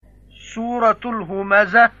सूरतुल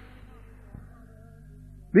हुमज़ह।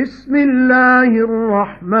 बिस्मिल्लाहिर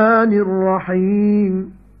रहमानिर रहीम।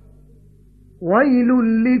 वैलुल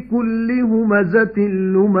लिकुल्लि हुमज़तिन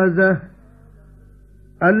लुमज़ह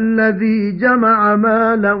अल्लज़ी जमअ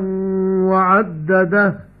मालन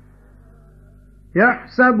वअद्ददह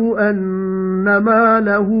यहसबु अन्न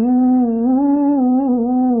मालहु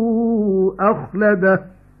अख़लदह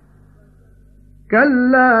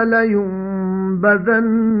कल्ला लयुनबज़न्न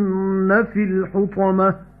फ़िल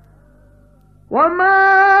हुतमह वमा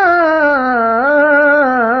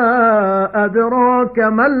अदराक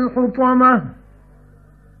मल हुतमह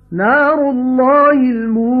नारुल्लाहिल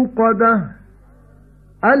मूक़दह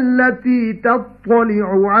अल्लती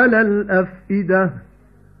तत्तलिउ अलल अफ़इदह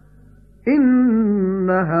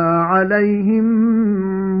इन्नहा अलैहिम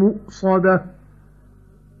मुक़सदह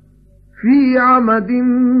फ़ी अमदिन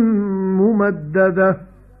मुमद्ददह।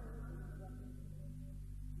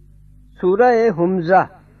 सूरह हुमज़ा।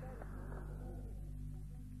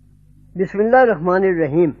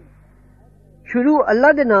 बिस्मिल्लाहिर्रहमानिर्रहीम। शुरू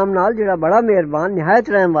अल्लाह दे नाम नाल जिहड़ा बड़ा मेहरबान निहायत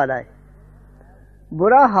रहम वाला है।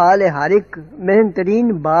 बुरा हाल है हर एक मेहनतरीन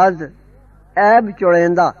बाज ऐब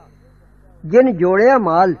चुड़ेंदा जिन जोड़िया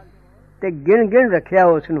माल ते गिन गिन रखिया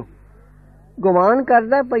उसनू गुमान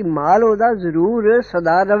करदा भई माल ओदा जरूर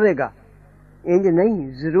सदा रवेगा। इंज नहीं,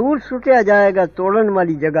 जरूर सुटिया जाएगा तोड़न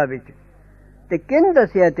वाली जगह विच। ते किन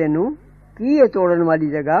दसिया तेनू की है तोड़न वाली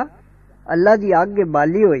जगह? अल्लाह दी अग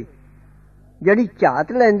बाली होई जड़ी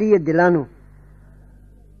झात लैंदी है दिलां नू।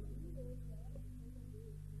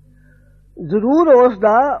 जरूर उस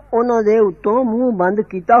दा उन्हां दे उत्तों मुंह बंद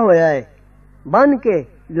कीता होया है बन के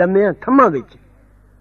लम्मियां थम्मां विच।